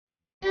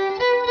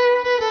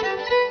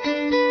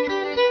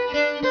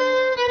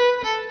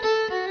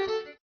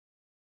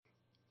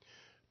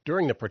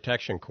During the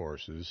protection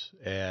courses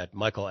at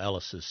Michael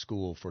Ellis's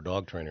School for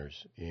Dog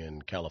Trainers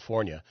in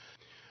California,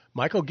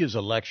 Michael gives a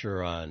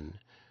lecture on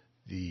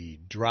the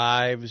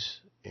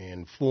drives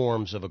and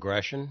forms of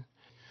aggression.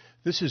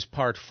 This is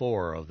part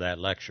 4 of that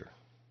lecture.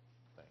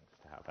 Things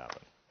to have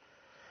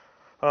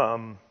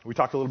happen. We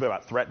talked a little bit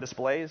about threat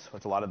displays.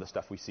 It's a lot of the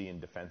stuff we see in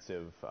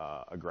defensive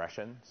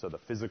aggression. So the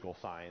physical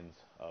signs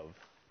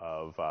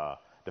of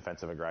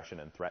defensive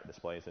aggression and threat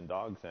displays in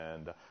dogs.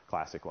 And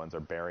classic ones are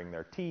baring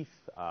their teeth,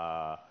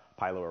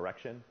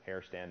 piloerection,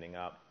 hair standing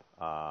up,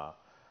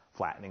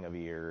 flattening of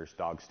ears,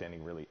 dogs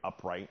standing really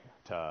upright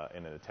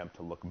in an attempt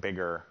to look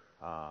bigger,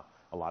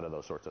 a lot of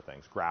those sorts of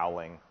things.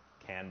 Growling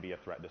can be a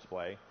threat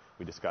display.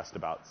 We discussed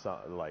about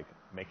like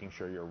making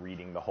sure you're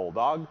reading the whole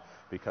dog,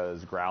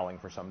 because growling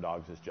for some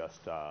dogs is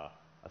just a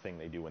thing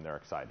they do when they're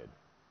excited.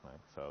 Right?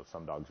 So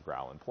some dogs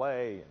growl in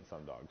play, and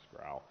some dogs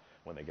growl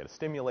when they get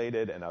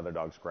stimulated, and other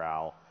dogs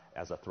growl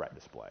as a threat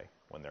display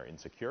when they're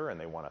insecure and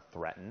they want to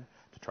threaten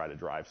to try to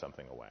drive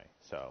something away.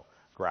 So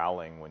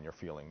growling when you're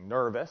feeling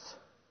nervous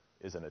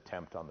is an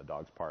attempt on the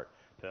dog's part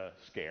to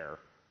scare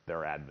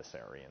their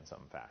adversary in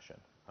some fashion.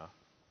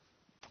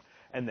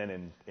 And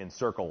then in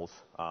circles,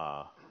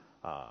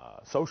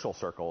 social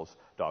circles,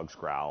 dogs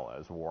growl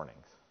as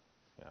warnings,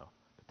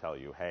 to tell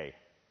you, hey,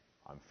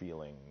 I'm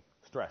feeling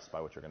stressed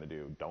by what you're going to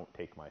do. Don't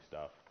take my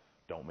stuff.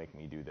 Don't make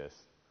me do this,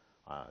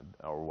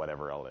 or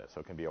whatever else it is. So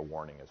it can be a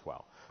warning as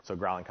well. So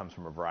growling comes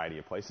from a variety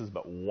of places,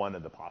 but one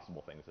of the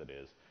possible things it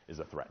is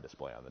a threat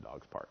display on the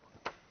dog's part.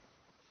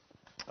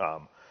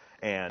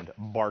 And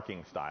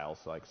barking styles,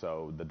 like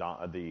so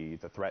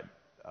the threat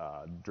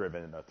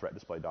driven threat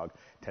display dog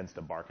tends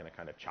to bark in a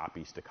kind of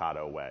choppy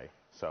staccato way.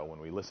 So when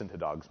we listen to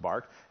dogs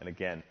bark, and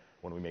again,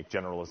 when we make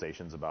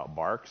generalizations about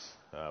barks,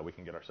 we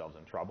can get ourselves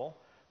in trouble.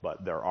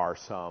 But there are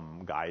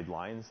some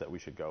guidelines that we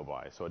should go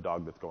by. So a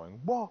dog that's going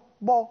bah,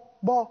 bah,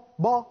 bah,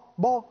 bah,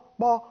 bah,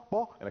 bah,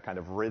 bah, in a kind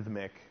of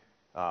rhythmic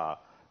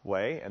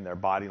way, and their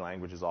body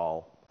language is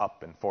all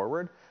up and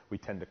forward, we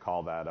tend to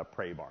call that a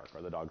prey bark,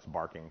 or the dog's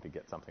barking to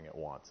get something it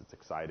wants. It's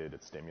excited,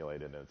 it's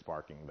stimulated, and it's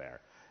barking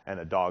there. And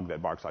a dog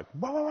that barks like,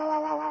 wah, wah, wah,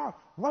 wah, wah,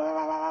 wah, wah,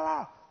 wah, wah,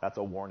 wah, that's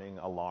a warning,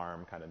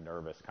 alarm, kind of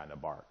nervous kind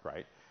of bark,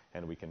 right?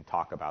 And we can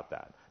talk about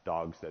that.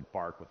 Dogs that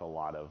bark with a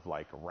lot of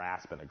like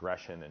rasp and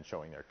aggression and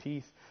showing their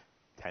teeth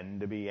tend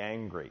to be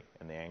angry.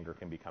 And the anger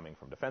can be coming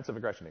from defensive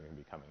aggression, it can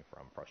be coming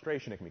from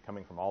frustration, it can be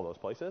coming from all those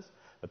places,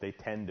 but they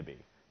tend to be.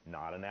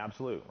 Not an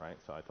absolute, right?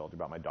 So I told you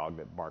about my dog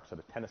that barks at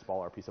a tennis ball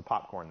or a piece of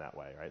popcorn that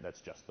way, right?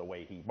 That's just the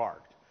way he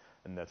barked.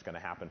 And that's going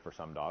to happen for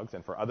some dogs.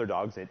 And for other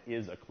dogs, it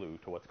is a clue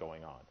to what's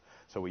going on.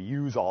 So we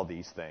use all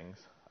these things,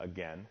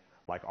 again,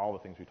 like all the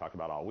things we talked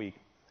about all week,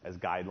 as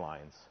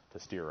guidelines to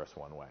steer us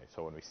one way.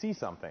 So when we see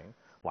something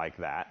like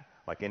that,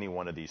 like any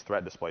one of these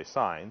threat display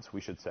signs,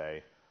 we should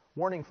say,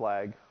 warning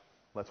flag,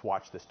 let's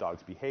watch this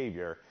dog's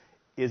behavior.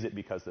 Is it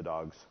because the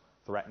dog's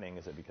threatening?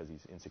 Is it because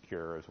he's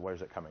insecure?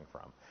 Where's it coming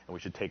from? And we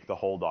should take the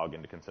whole dog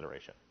into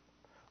consideration.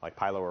 Like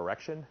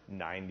piloerection,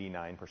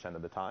 99%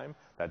 of the time,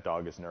 that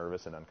dog is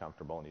nervous and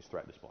uncomfortable and he's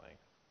threat displaying.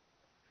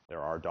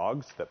 There are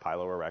dogs that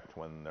piloerect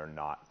when they're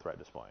not threat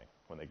displaying,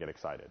 when they get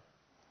excited.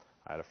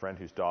 I had a friend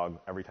whose dog,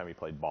 every time he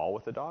played ball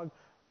with the dog,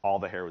 all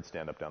the hair would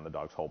stand up down the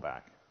dog's whole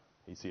back.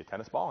 He'd see a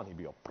tennis ball and he'd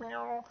be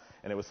all,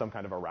 and it was some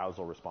kind of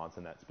arousal response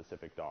in that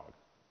specific dog.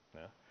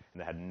 Yeah?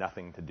 And it had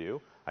nothing to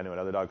do. I knew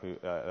another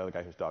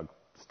guy whose dog's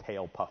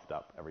tail puffed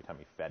up every time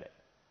he fed it.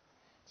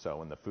 So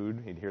when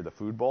he'd hear the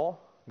food bowl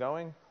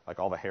going, like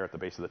all the hair at the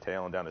base of the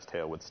tail and down his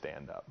tail would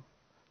stand up.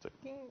 It's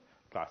a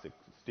classic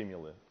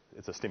stimulus.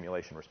 It's a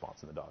stimulation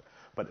response in the dog.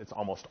 But it's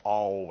almost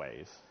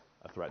always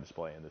a threat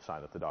display and the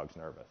sign that the dog's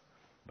nervous.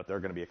 But there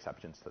are going to be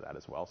exceptions to that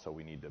as well, so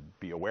we need to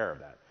be aware of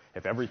that.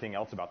 If everything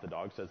else about the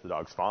dog says the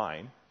dog's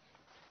fine,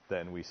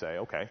 then we say,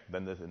 okay,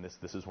 then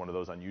this is one of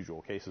those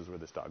unusual cases where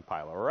this dog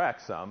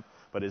piloerects some,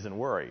 but isn't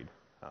worried.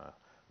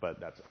 But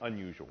that's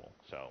unusual,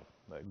 so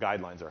the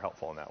guidelines are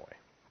helpful in that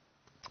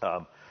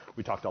way.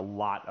 We talked a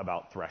lot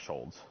about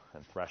thresholds,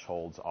 and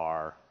thresholds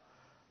are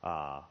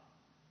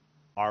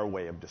our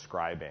way of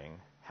describing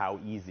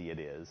how easy it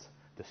is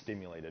to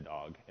stimulate a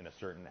dog in a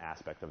certain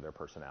aspect of their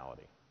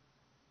personality.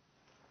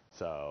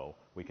 So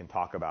we can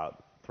talk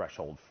about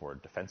thresholds for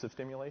defensive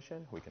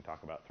stimulation. We can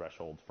talk about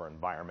thresholds for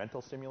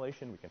environmental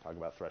stimulation. We can talk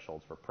about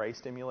thresholds for prey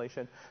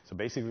stimulation. So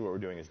basically what we're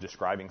doing is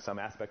describing some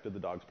aspect of the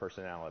dog's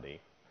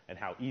personality and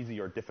how easy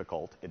or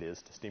difficult it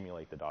is to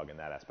stimulate the dog in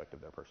that aspect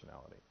of their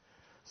personality.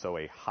 So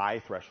a high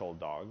threshold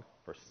dog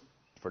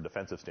for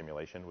defensive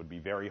stimulation would be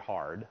very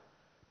hard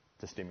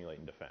to stimulate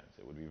in defense.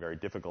 It would be very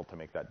difficult to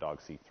make that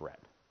dog see threat.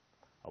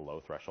 A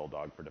low threshold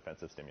dog for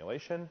defensive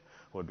stimulation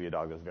would be a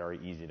dog that's very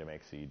easy to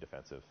make see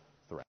defensive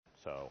threat.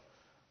 So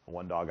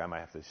one dog I might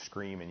have to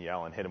scream and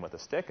yell and hit him with a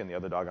stick, and the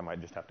other dog I might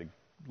just have to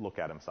look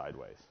at him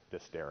sideways,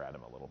 just stare at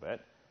him a little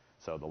bit.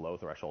 So the low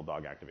threshold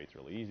dog activates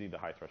really easy, the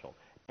high threshold.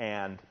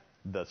 And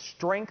the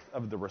strength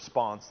of the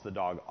response the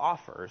dog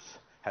offers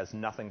has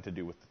nothing to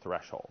do with the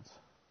thresholds.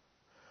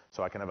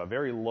 So I can have a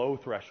very low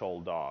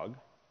threshold dog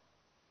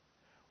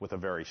with a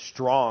very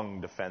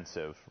strong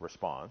defensive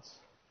response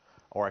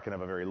Or I can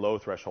have a very low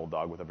threshold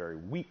dog with a very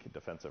weak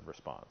defensive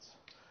response.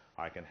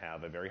 I can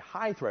have a very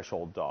high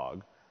threshold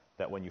dog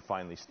that when you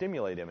finally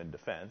stimulate him in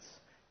defense,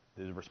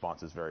 the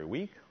response is very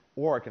weak.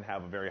 Or I can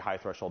have a very high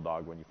threshold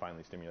dog when you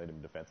finally stimulate him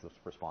in defense, the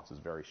response is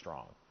very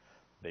strong.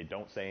 They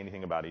don't say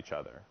anything about each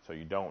other, so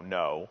you don't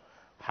know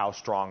how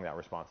strong that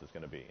response is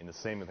going to be. And the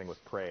same thing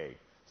with prey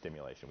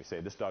stimulation. We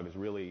say this dog is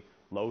really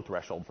low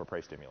threshold for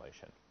prey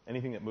stimulation.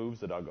 Anything that moves,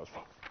 the dog goes,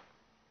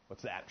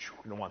 what's that?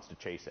 And wants to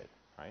chase it,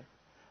 right?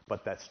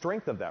 But that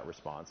strength of that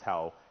response,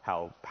 how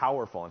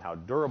powerful and how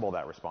durable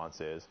that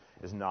response is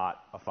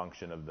not a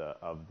function of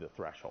the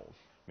threshold.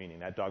 Meaning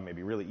that dog may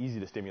be really easy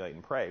to stimulate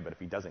and prey, but if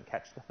he doesn't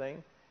catch the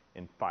thing,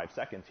 in 5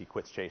 seconds he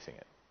quits chasing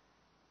it.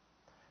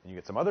 And you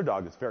get some other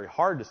dog that's very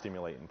hard to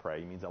stimulate and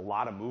prey. He needs a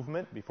lot of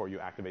movement before you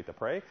activate the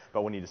prey,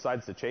 but when he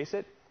decides to chase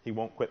it, he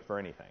won't quit for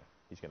anything.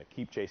 He's going to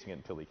keep chasing it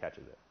until he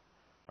catches it.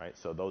 Right?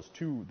 So those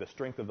two, the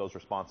strength of those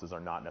responses are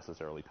not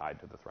necessarily tied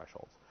to the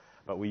thresholds.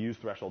 But we use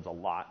thresholds a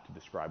lot to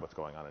describe what's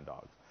going on in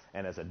dogs.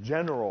 And as a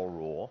general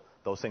rule,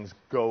 those things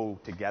go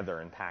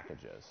together in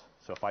packages.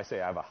 So if I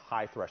say I have a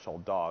high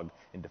threshold dog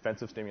in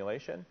defensive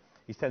stimulation,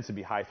 he tends to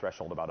be high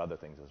threshold about other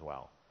things as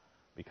well,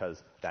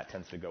 because that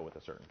tends to go with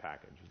a certain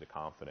package. He's a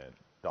confident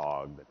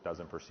dog that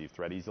doesn't perceive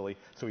threat easily.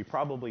 So he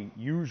probably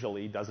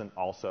usually doesn't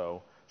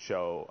also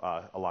show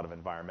a lot of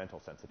environmental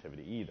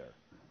sensitivity either,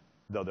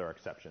 though there are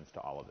exceptions to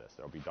all of this.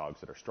 There will be dogs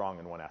that are strong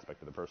in one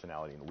aspect of the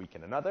personality and weak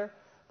in another,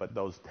 but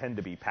those tend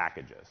to be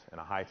packages, and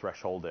a high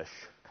threshold-ish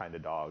kind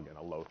of dog and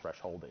a low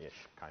threshold-ish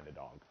kind of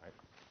dog, right?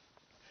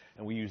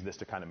 And we use this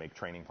to kind of make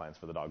training plans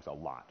for the dogs a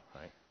lot,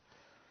 right?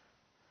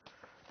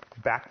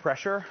 Back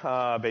pressure.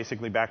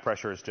 Basically, back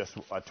pressure is just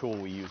a tool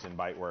we use in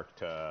bite work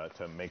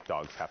to make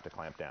dogs have to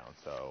clamp down.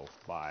 So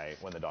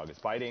when the dog is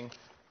biting,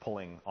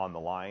 pulling on the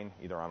line,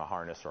 either on a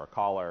harness or a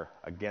collar,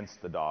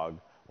 against the dog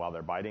while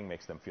they're biting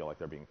makes them feel like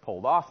they're being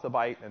pulled off the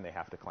bite and they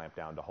have to clamp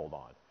down to hold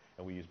on.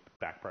 And we use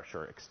back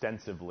pressure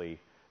extensively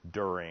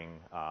during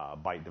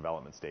bite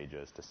development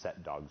stages to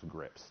set dogs'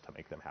 grips, to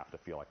make them have to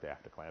feel like they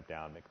have to clamp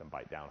down, make them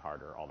bite down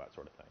harder, all that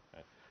sort of thing.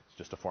 Right? It's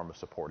just a form of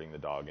supporting the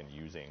dog and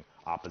using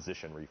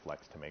opposition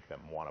reflex to make them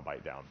want to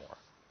bite down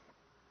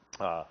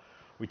more.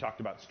 We talked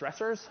about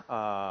stressors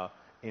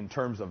in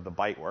terms of the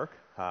bite work,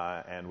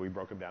 and we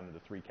broke them down into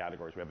 3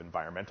 categories. We have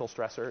environmental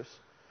stressors,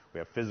 we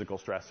have physical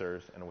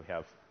stressors, and we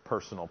have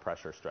personal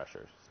pressure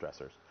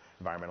stressors.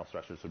 Environmental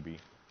stressors would be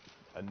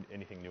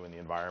anything new in the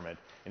environment,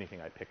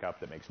 anything I pick up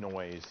that makes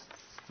noise,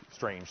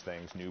 strange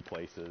things, new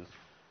places,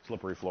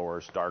 slippery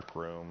floors, dark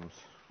rooms,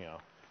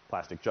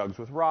 plastic jugs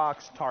with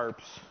rocks,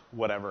 tarps,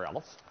 whatever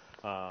else.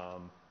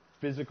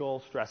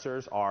 Physical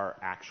stressors are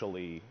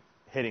actually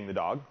hitting the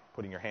dog,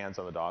 putting your hands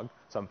on the dog,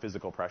 some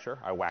physical pressure.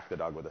 I whack the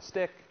dog with a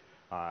stick,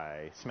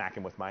 I smack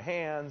him with my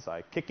hands,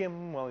 I kick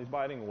him while he's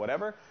biting,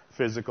 whatever.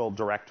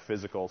 Direct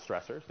physical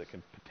stressors that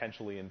can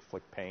potentially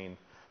inflict pain.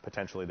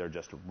 Potentially they're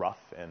just rough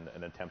and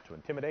an attempt to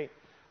intimidate.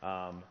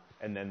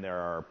 And then there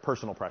are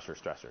personal pressure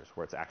stressors,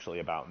 where it's actually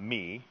about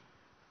me,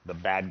 the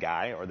bad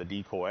guy or the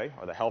decoy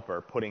or the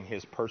helper, putting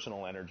his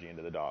personal energy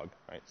into the dog,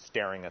 right?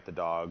 Staring at the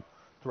dog,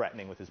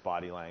 threatening with his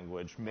body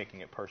language, making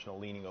it personal,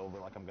 leaning over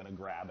like I'm going to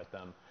grab at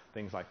them,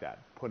 things like that.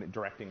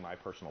 Directing my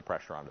personal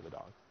pressure onto the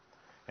dog.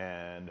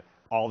 And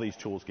all these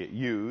tools get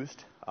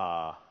used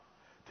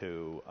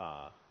to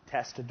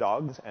test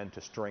dogs and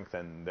to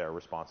strengthen their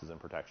responses and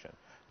protection.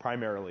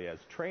 Primarily as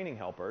training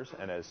helpers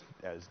and as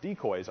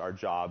decoys, our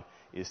job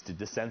is to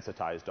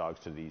desensitize dogs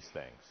to these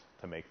things,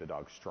 to make the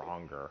dog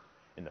stronger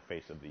in the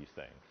face of these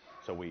things.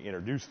 So we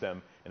introduce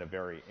them in a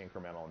very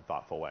incremental and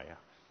thoughtful way.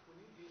 When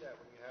you do that,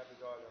 when you have the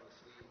dog on the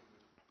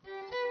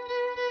sleeve,